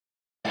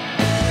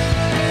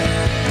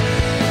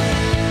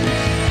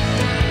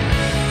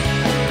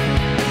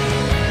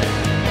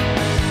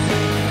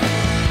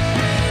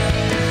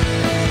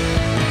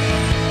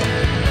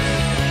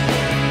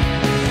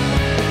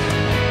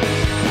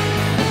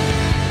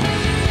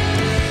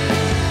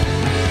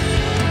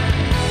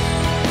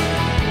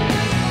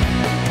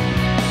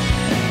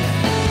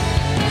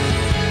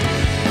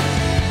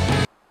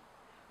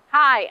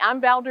I'm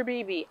Valder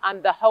Beebe.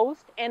 I'm the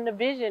host and the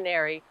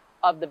visionary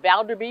of the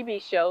Valder Beebe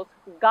Show's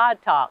God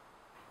Talk.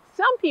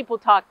 Some people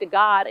talk to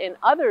God and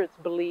others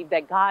believe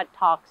that God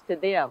talks to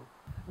them.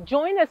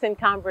 Join us in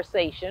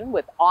conversation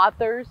with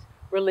authors,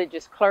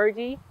 religious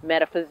clergy,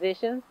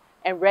 metaphysicians,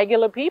 and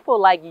regular people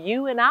like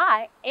you and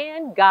I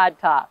and God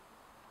Talk.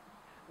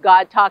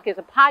 God Talk is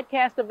a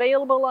podcast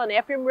available on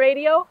FM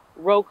radio,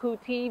 Roku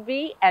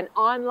TV, and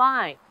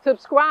online.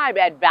 Subscribe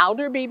at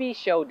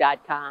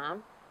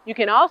ValderBeebeShow.com. You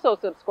can also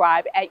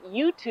subscribe at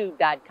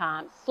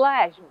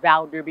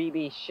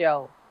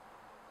YouTube.com/ValderBeebeShow.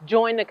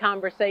 Join the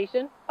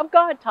conversation of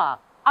God Talk.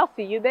 I'll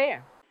see you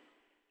there.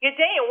 Good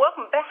day and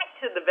welcome back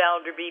to the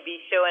Valder Beebe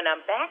Show, and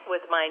I'm back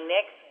with my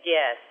next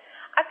guest.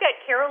 I've got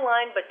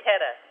Caroline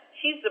Beteta.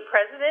 She's the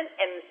president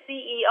and the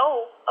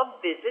CEO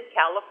of Visit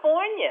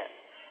California.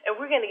 And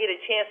we're going to get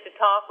a chance to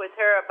talk with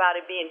her about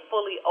it being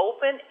fully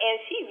open, and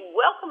she's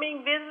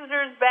welcoming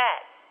visitors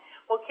back.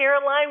 Well,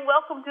 Caroline,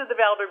 welcome to the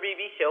Valder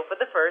Beebe Show for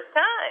the first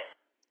time.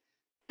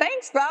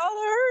 Thanks,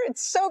 Valder.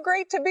 It's so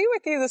great to be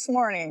with you this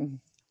morning.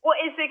 Well,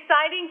 it's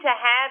exciting to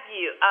have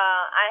you.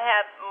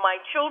 My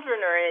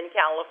children are in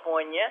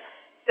California,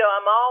 so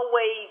I'm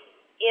always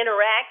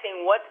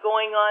interacting what's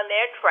going on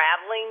there,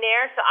 traveling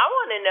there. So I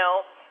want to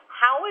know,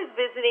 how is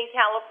visiting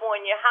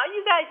California? How are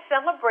you guys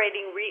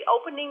celebrating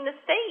reopening the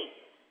state?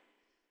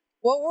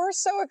 Well, we're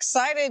so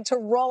excited to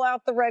roll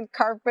out the red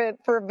carpet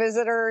for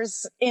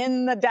visitors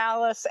in the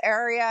Dallas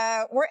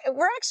area.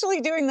 We're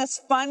actually doing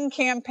this fun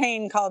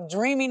campaign called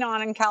Dreaming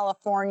On in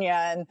California.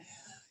 And,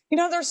 you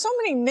know, there's so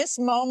many missed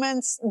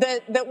moments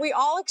that we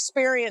all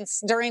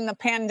experienced during the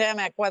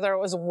pandemic, whether it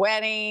was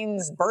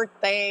weddings,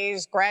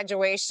 birthdays,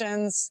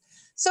 graduations.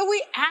 So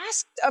we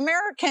asked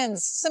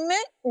Americans,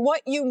 submit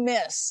what you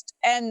missed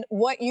and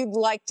what you'd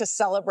like to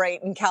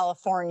celebrate in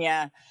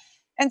California.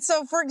 And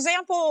so, for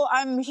example,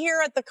 I'm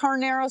here at the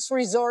Carneros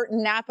Resort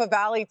in Napa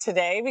Valley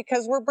today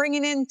because we're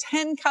bringing in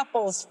 10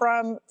 couples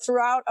from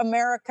throughout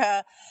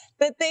America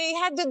that they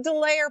had to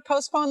delay or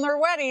postpone their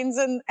weddings,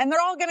 and they're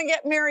all going to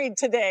get married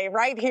today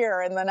right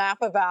here in the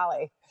Napa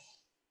Valley.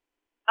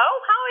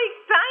 Oh, how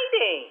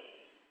exciting!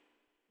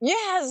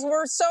 Yes,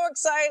 we're so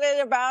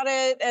excited about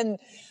it. And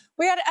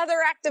we had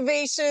other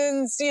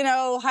activations, you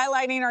know,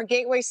 highlighting our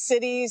gateway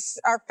cities.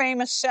 Our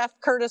famous chef,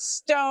 Curtis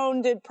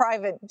Stone, did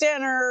private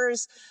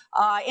dinners,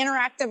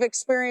 interactive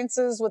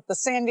experiences with the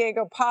San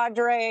Diego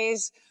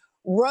Padres,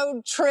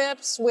 road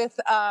trips with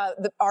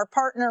our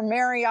partner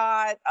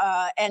Marriott,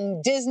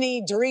 and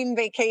Disney Dream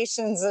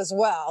Vacations as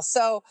well.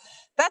 So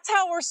that's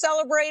how we're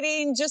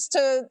celebrating, just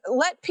to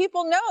let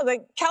people know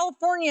that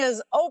California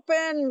is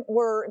open.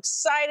 We're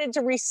excited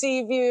to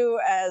receive you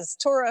as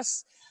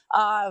tourists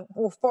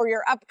for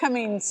your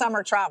upcoming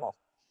summer travel.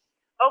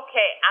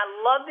 Okay, I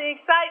love the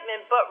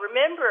excitement, but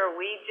remember,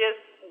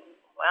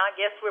 I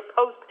guess we're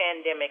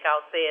post-pandemic,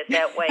 I'll say it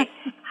that way.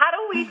 How do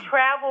we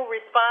travel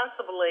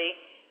responsibly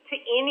to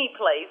any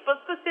place, but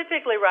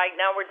specifically right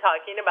now we're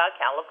talking about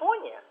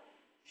California?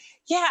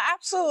 Yeah,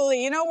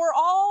 absolutely. You know, we're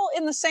all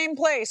in the same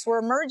place. We're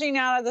emerging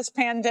out of this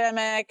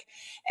pandemic,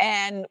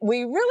 and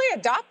we really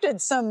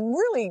adopted some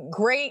really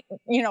great,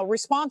 you know,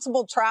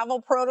 responsible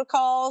travel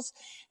protocols.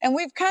 And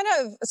we've kind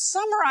of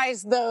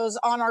summarized those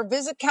on our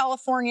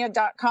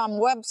visitcalifornia.com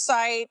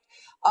website.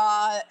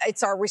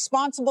 It's our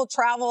responsible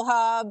travel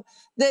hub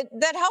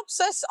that helps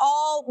us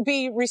all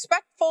be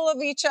respectful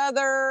of each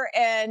other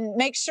and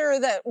make sure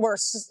that we're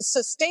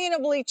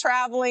sustainably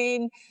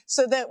traveling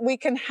so that we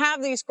can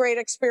have these great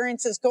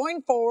experiences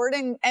going forward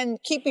and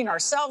keeping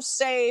ourselves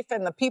safe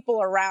and the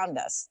people around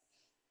us.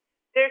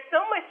 There's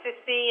so much to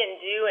see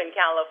and do in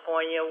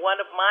California. One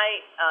of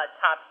my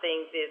top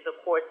things is, of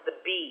course, the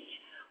beach.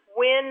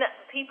 When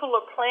people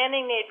are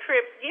planning their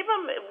trips,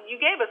 you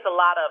gave us a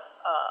lot of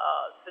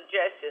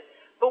suggestions,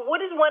 but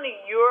what is one of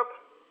your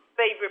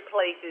favorite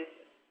places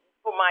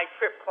for my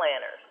trip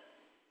planners?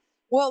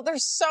 Well,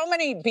 there's so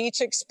many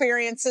beach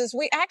experiences.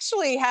 We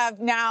actually have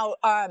now,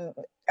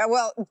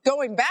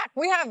 going back,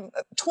 we have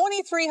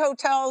 23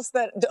 hotels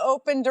that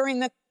opened during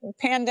the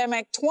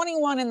pandemic,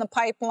 21 in the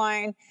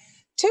pipeline.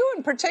 2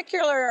 in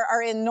particular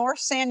are in North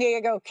San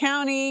Diego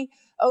County,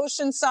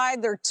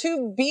 Oceanside. There are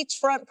 2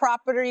 beachfront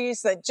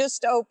properties that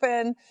just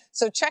opened.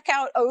 So check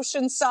out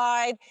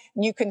Oceanside.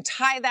 You can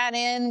tie that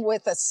in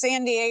with a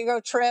San Diego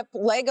trip.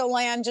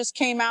 Legoland just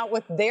came out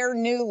with their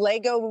new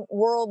Lego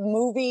World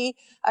movie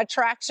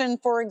attraction,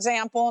 for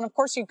example. And of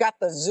course, you've got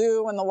the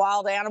zoo and the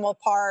Wild Animal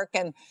Park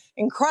and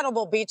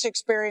incredible beach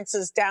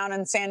experiences down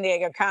in San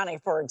Diego County,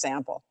 for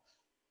example.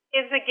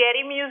 Is the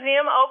Getty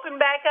Museum open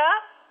back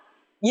up?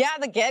 Yeah,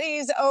 the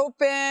Getty's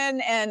open,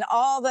 and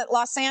all that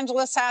Los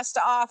Angeles has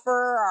to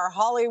offer, our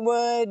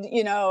Hollywood,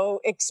 you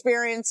know,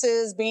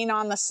 experiences, being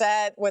on the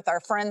set with our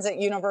friends at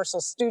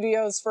Universal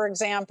Studios, for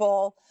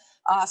example.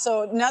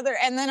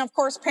 And then of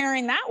course,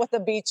 pairing that with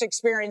the beach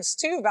experience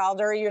too,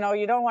 Valder, you know,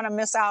 you don't want to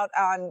miss out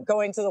on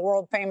going to the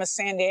world famous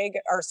San Diego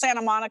or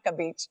Santa Monica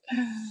Beach.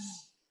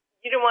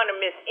 You don't want to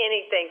miss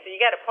anything, so you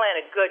got to plan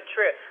a good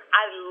trip.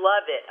 I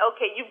love it.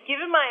 Okay, you've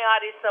given my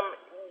audience some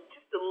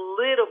a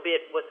little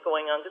bit what's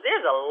going on, because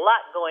there's a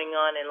lot going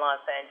on in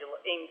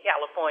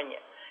California.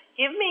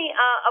 Give me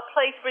a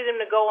place for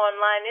them to go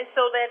online, and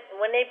so that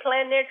when they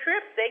plan their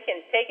trips, they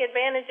can take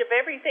advantage of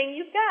everything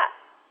you've got.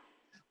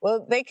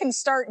 Well, they can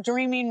start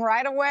dreaming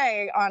right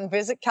away on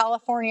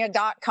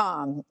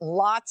visitcalifornia.com.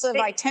 Lots of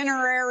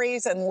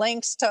itineraries and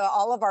links to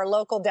all of our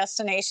local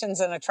destinations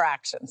and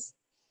attractions.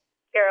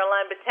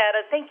 Caroline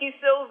Beteta, thank you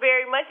so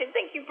very much, and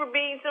thank you for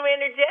being so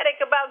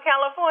energetic about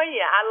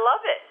California. I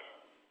love it.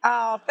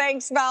 Oh,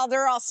 thanks,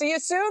 Valder. I'll see you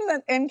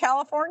soon in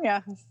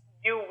California.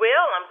 You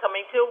will. I'm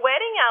coming to a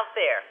wedding out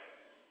there.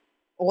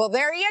 Well,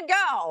 there you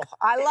go.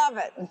 I love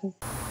it.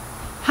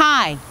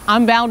 Hi,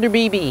 I'm Valder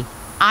Beebe.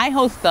 I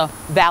host the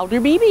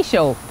Valder Beebe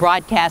Show,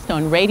 broadcast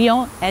on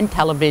radio and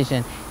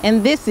television.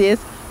 And this is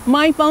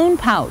my phone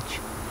pouch.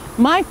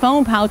 My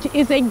phone pouch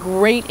is a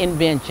great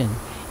invention.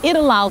 It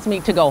allows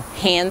me to go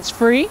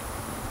hands-free,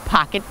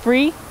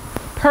 pocket-free,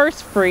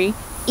 purse-free,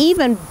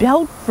 even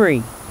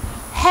belt-free.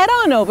 Head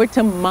on over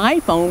to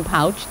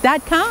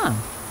myphonepouch.com.